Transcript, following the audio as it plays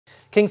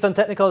Kingston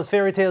Technical's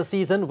fairy tale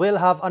season will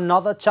have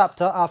another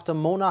chapter after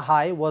Mona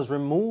High was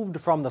removed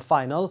from the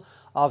final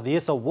of the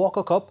Issa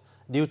Walker Cup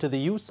due to the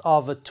use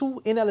of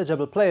two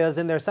ineligible players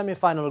in their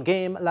semi-final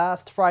game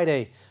last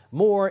Friday.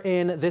 More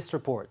in this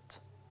report.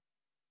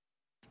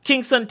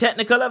 Kingston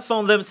Technical have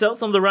found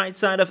themselves on the right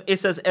side of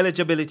Issa's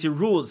eligibility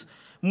rules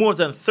more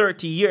than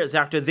 30 years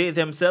after they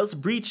themselves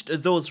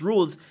breached those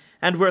rules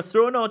and were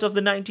thrown out of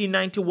the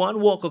 1991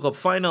 Walker Cup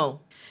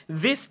final.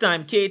 This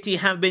time, KT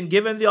have been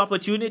given the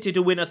opportunity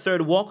to win a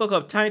third Walker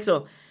Cup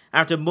title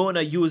after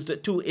Mona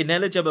used two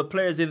ineligible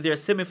players in their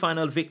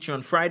semi-final victory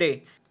on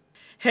Friday.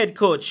 Head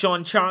coach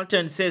Sean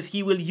Charlton says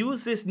he will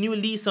use this new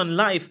lease on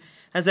life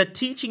as a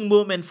teaching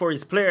moment for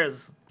his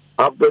players.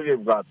 I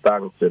believe God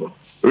thanks him.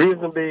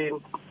 Reason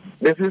being,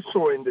 this is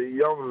showing the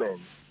young men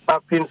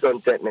of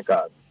Kingston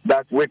Technical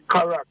that with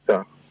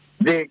character,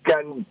 they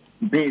can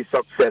be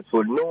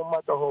successful no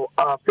matter how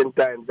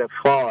oftentimes they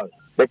fall.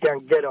 They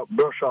can get up,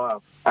 brush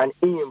off, and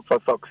aim for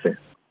success.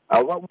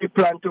 And what we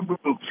plan to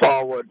bring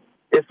forward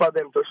is for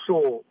them to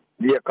show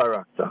their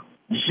character,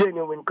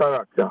 genuine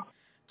character.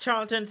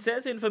 Charlton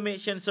says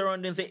information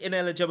surrounding the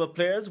ineligible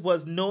players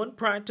was known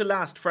prior to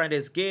last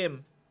Friday's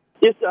game.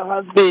 Issa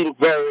has been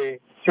very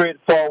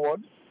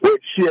straightforward with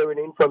sharing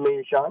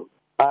information,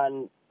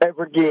 and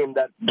every game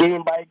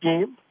by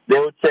game, they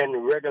would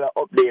send regular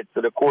updates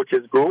to the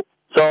coaches group.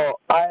 So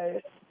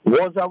I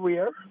was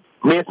aware,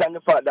 based on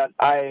the fact that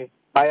I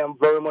am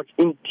very much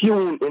in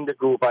tune in the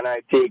group and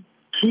I take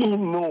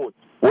keen note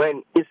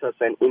when Issa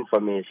sends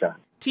information.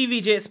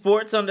 TVJ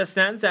Sports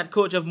understands that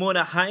coach of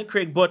Mona High,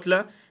 Craig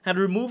Butler, had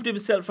removed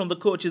himself from the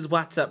coach's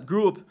WhatsApp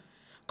group.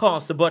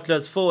 Calls to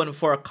Butler's phone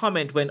for a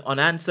comment went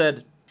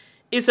unanswered.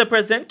 Issa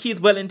President Keith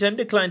Wellington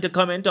declined to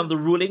comment on the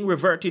ruling,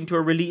 reverting to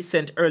a release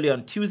sent early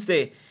on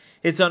Tuesday.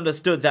 It's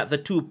understood that the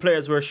two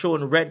players were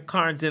shown red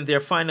cards in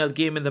their final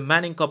game in the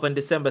Manning Cup on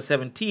December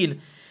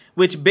 17,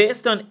 which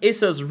based on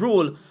Issa's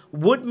rule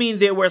would mean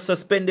they were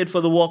suspended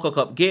for the Walker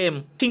Cup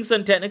game.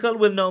 Kingston Technical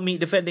will now meet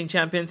defending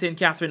champion St.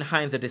 Catherine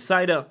High in the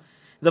decider.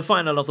 The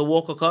final of the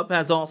Walker Cup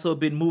has also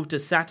been moved to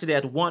Saturday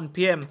at 1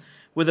 p.m,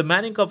 with the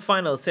Manning Cup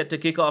final set to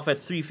kick off at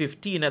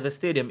 3:15 at the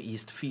Stadium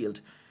East Field.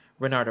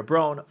 Renata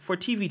Brown for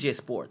TVJ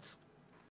Sports.